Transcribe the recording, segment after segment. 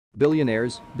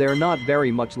Billionaires, they're not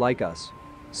very much like us.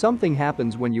 Something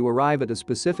happens when you arrive at a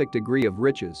specific degree of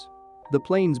riches. The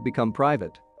planes become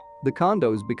private. The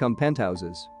condos become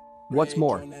penthouses. What's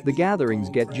more, the gatherings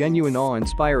get genuine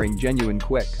awe-inspiring genuine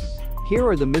quick. Here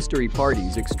are the mystery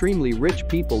parties extremely rich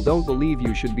people don't believe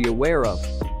you should be aware of.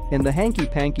 In the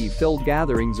hanky-panky filled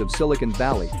gatherings of Silicon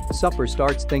Valley, supper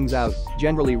starts things out,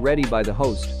 generally ready by the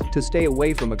host, to stay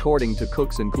away from according to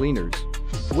cooks and cleaners.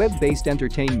 Web-based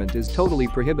entertainment is totally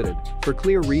prohibited, for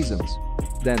clear reasons.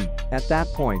 Then, at that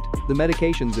point, the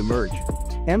medications emerge.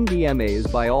 MDMA is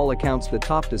by all accounts the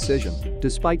top decision,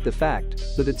 despite the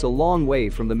fact that it's a long way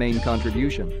from the main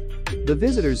contribution. The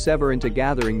visitors sever into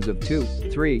gatherings of 2,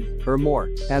 3, or more,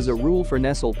 as a rule for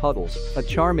nestle puddles, a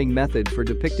charming method for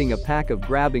depicting a pack of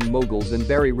grabbing moguls and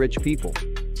very rich people.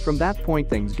 From that point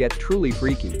things get truly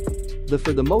freaky. The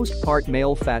for the most part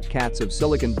male fat cats of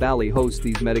Silicon Valley host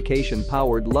these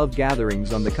medication-powered love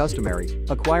gatherings on the customary,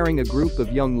 acquiring a group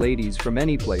of young ladies from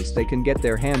any place they can get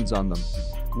their hands on them.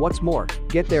 What's more,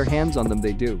 get their hands on them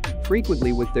they do,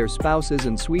 frequently with their spouses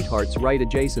and sweethearts right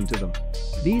adjacent to them.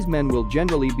 These men will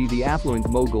generally be the affluent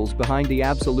moguls behind the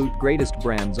absolute greatest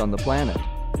brands on the planet.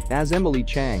 As Emily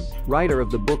Chang, writer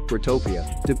of the book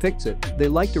Britopia, depicts it, they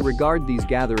like to regard these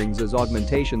gatherings as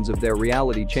augmentations of their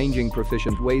reality-changing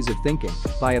proficient ways of thinking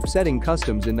by upsetting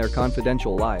customs in their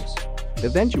confidential lives.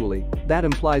 Eventually, that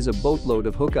implies a boatload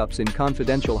of hookups in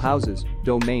confidential houses,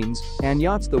 domains, and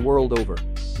yachts the world over.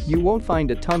 You won't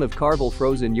find a ton of Carvel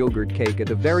frozen yogurt cake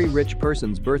at a very rich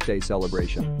person's birthday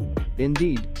celebration.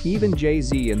 Indeed, even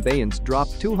Jay-Z and Beyonce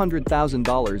dropped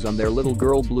 $200,000 on their little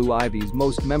girl Blue Ivy's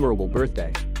most memorable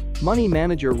birthday. Money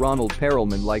manager Ronald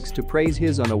Perelman likes to praise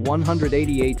his on a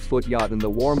 188-foot yacht in the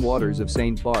warm waters of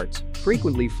St. Bart's,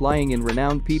 frequently flying in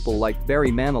renowned people like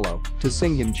Barry Manilow to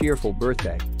sing him cheerful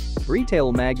birthday.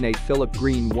 Retail magnate Philip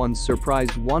Green once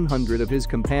surprised 100 of his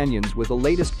companions with a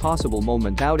latest possible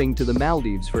moment outing to the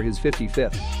Maldives for his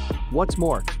 55th. What's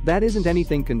more, that isn't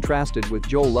anything contrasted with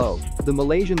Joe Low, the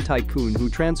Malaysian tycoon who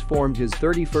transformed his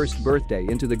 31st birthday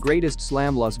into the greatest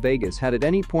slam Las Vegas had at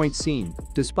any point seen,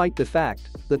 despite the fact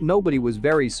that nobody was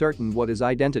very certain what his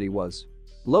identity was.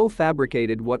 Low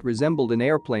fabricated what resembled an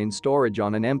airplane storage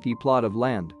on an empty plot of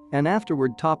land and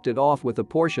afterward topped it off with a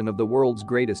portion of the world's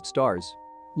greatest stars.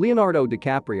 Leonardo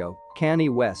DiCaprio, Kanye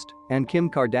West, and Kim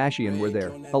Kardashian were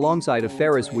there, alongside a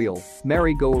Ferris wheel,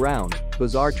 merry-go-round,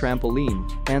 bizarre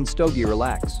trampoline, and Stogie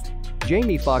Relax.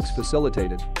 Jamie Foxx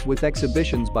facilitated, with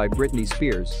exhibitions by Britney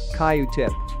Spears, Caillou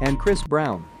Tip, and Chris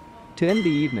Brown. To end the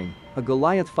evening, a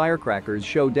Goliath firecrackers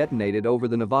show detonated over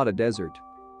the Nevada desert.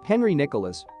 Henry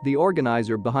Nicholas, the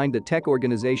organizer behind the tech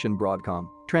organization Broadcom,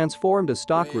 transformed a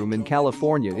stockroom in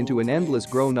California into an endless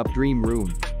grown-up dream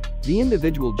room. The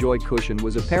individual joy cushion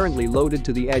was apparently loaded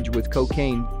to the edge with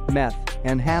cocaine, meth,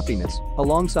 and happiness,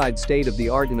 alongside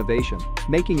state-of-the-art innovation,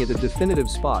 making it a definitive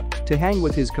spot to hang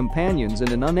with his companions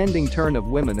in an unending turn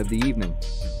of women of the evening.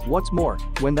 What's more,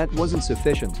 when that wasn't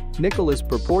sufficient, Nicholas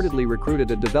purportedly recruited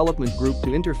a development group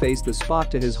to interface the spot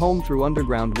to his home through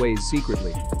underground ways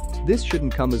secretly. This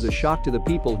shouldn't come as a shock to the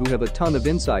people who have a ton of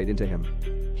insight into him.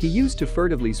 He used to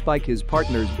furtively spike his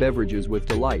partner's beverages with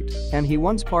delight, and he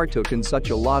once partook in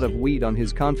such a lot of weed on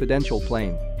his confidential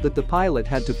plane that the pilot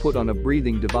had to put on a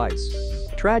breathing device.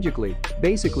 Tragically,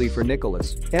 basically for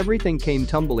Nicholas, everything came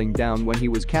tumbling down when he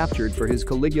was captured for his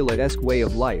Caligula-esque way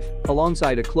of life,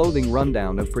 alongside a clothing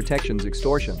rundown of protection's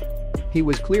extortion. He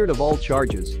was cleared of all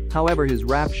charges, however his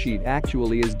rap sheet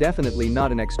actually is definitely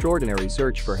not an extraordinary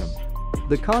search for him.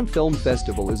 The Cannes Film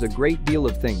Festival is a great deal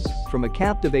of things, from a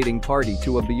captivating party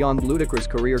to a beyond ludicrous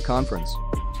career conference.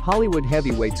 Hollywood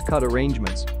heavyweights cut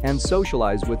arrangements and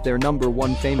socialize with their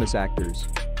 #1 famous actors.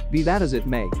 Be that as it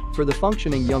may, for the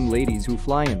functioning young ladies who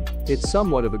fly in, it's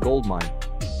somewhat of a goldmine.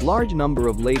 Large number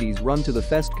of ladies run to the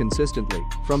fest consistently,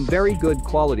 from very good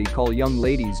quality call young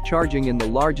ladies charging in the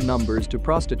large numbers to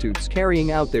prostitutes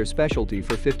carrying out their specialty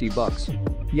for $50.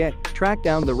 Yet, track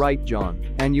down the right John,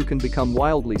 and you can become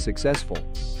wildly successful.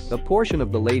 A portion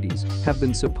of the ladies have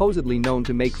been supposedly known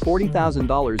to make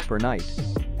 $40,000 per night.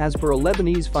 As per a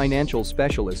Lebanese financial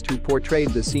specialist who portrayed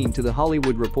the scene to The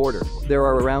Hollywood Reporter, there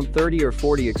are around 30 or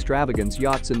 40 extravagance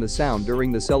yachts in the Sound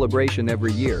during the celebration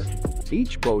every year.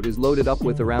 Each boat is loaded up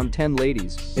with around 10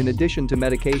 ladies, in addition to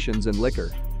medications and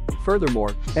liquor.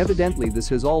 Furthermore, evidently this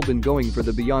has all been going for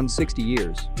the beyond 60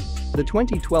 years. The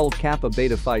 2012 Kappa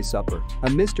Beta Phi Supper, a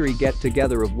mystery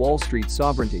get-together of Wall Street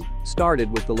sovereignty, started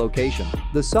with the location.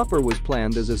 The supper was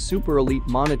planned as a super-elite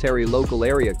monetary local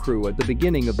area crew at the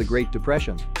beginning of the Great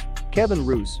Depression. Kevin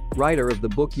Roose, writer of the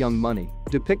book Young Money,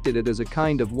 depicted it as a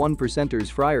kind of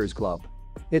one-percenters friars club.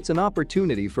 It's an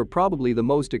opportunity for probably the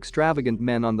most extravagant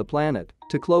men on the planet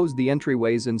to close the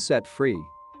entryways and set free.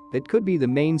 It could be the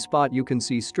main spot you can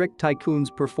see strict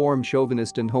tycoons perform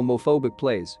chauvinist and homophobic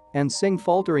plays and sing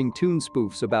faltering tune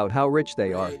spoofs about how rich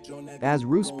they are. As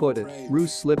Roos put it,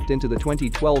 Roos slipped into the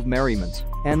 2012 merriments,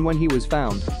 and when he was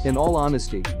found, in all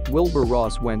honesty, Wilbur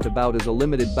Ross went about as a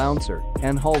limited bouncer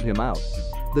and hauled him out.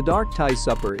 The dark tie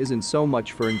supper isn't so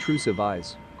much for intrusive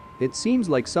eyes. It seems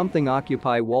like something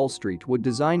Occupy Wall Street would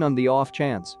design on the off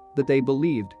chance that they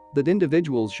believed that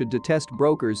individuals should detest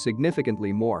brokers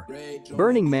significantly more.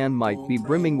 Burning Man might be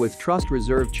brimming with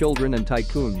trust-reserved children and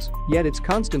tycoons, yet it's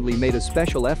constantly made a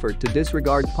special effort to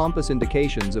disregard pompous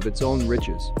indications of its own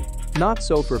riches. Not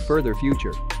so for further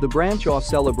future, the branch-off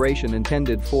celebration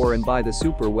intended for and by the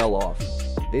super well-off.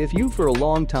 If you for a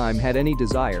long time had any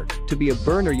desire to be a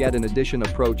burner yet in addition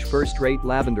approach first-rate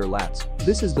lavender lats,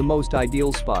 this is the most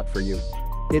ideal spot for you.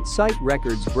 Its site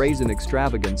records brazen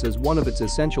extravagance as one of its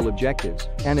essential objectives,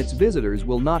 and its visitors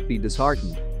will not be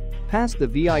disheartened. Past the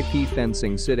VIP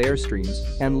fencing sit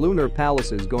airstreams and lunar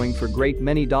palaces going for great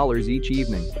many dollars each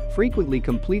evening, frequently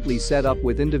completely set up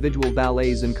with individual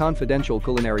valets and confidential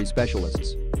culinary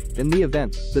specialists. In the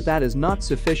event that is not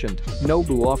sufficient,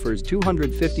 Nobu offers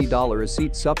 $250 a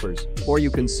seat suppers, or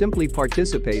you can simply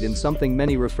participate in something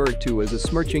many refer to as a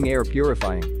smirching air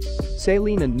purifying.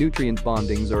 Saline and nutrient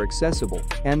bondings are accessible,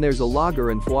 and there's a lager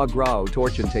and foie gras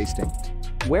torch and tasting.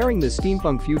 Wearing the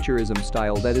steampunk futurism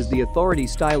style that is the authority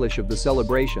stylish of the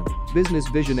celebration, business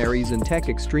visionaries and tech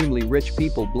extremely rich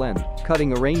people blend,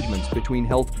 cutting arrangements between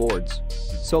health boards.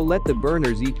 So let the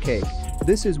burners eat cake.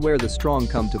 This is where the strong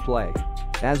come to play.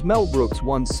 As Mel Brooks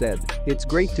once said, it's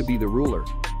great to be the ruler.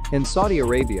 In Saudi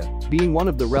Arabia, being one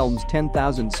of the realm's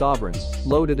 10,000 sovereigns,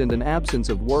 loaded and an absence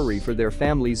of worry for their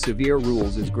family's severe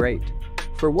rules is great.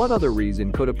 For what other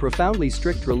reason could a profoundly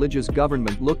strict religious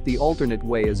government look the alternate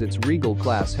way as its regal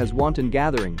class has wanton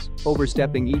gatherings,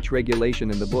 overstepping each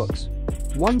regulation in the books?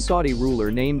 One Saudi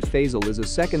ruler named Faisal is a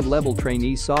second-level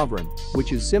trainee sovereign,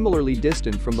 which is similarly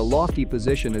distant from the lofty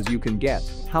position as you can get,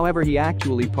 however he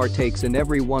actually partakes in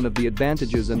every one of the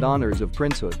advantages and honors of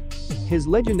princehood. His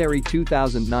legendary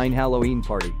 2009 Halloween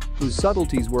party, whose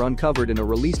subtleties were uncovered in a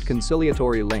released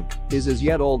conciliatory link, is as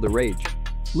yet all the rage.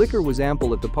 Liquor was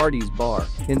ample at the party's bar,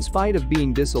 in spite of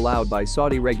being disallowed by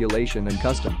Saudi regulation and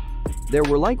custom. There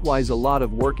were likewise a lot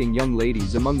of working young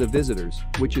ladies among the visitors,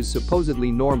 which is supposedly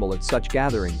normal at such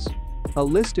gatherings. A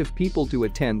list of people to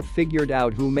attend figured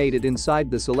out who made it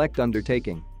inside the select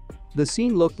undertaking. The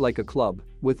scene looked like a club,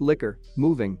 with liquor,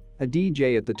 moving, a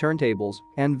DJ at the turntables,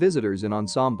 and visitors in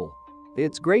ensemble.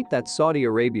 It's great that Saudi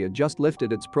Arabia just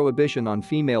lifted its prohibition on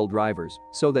female drivers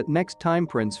so that next time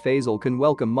Prince Faisal can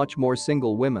welcome much more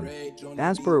single women.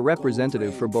 As per a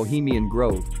representative for Bohemian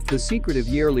Grove, the secretive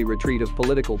yearly retreat of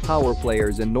political power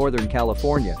players in Northern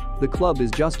California, the club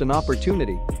is just an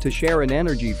opportunity to share an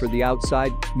energy for the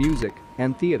outside, music,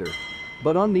 and theater.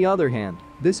 But on the other hand,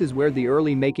 this is where the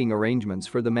early making arrangements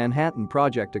for the Manhattan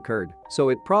Project occurred, so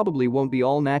it probably won't be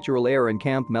all natural air and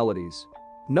camp melodies.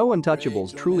 No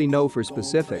untouchables truly know for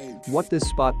specific what this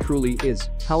spot truly is,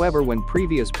 however when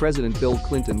previous President Bill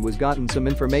Clinton was gotten some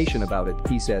information about it,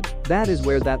 he said, that is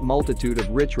where that multitude of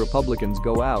rich Republicans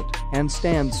go out and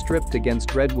stand stripped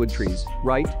against redwood trees,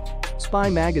 right? Spy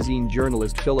magazine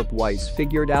journalist Philip Weiss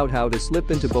figured out how to slip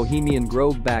into Bohemian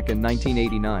Grove back in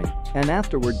 1989 and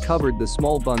afterward covered the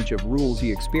small bunch of rules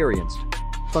he experienced.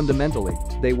 Fundamentally,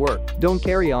 they were, don't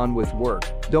carry on with work,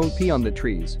 don't pee on the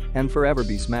trees, and forever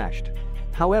be smashed.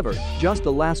 However, just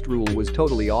the last rule was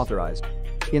totally authorized.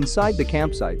 Inside the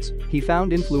campsites, he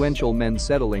found influential men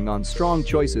settling on strong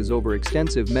choices over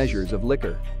extensive measures of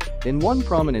liquor. In one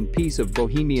prominent piece of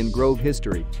Bohemian Grove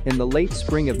history, in the late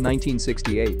spring of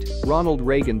 1968, Ronald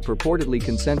Reagan purportedly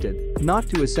consented not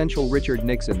to essential Richard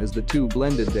Nixon as the two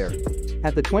blended there.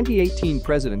 At the 2018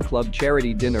 President Club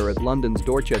charity dinner at London's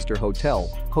Dorchester Hotel,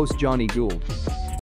 host Johnny Gould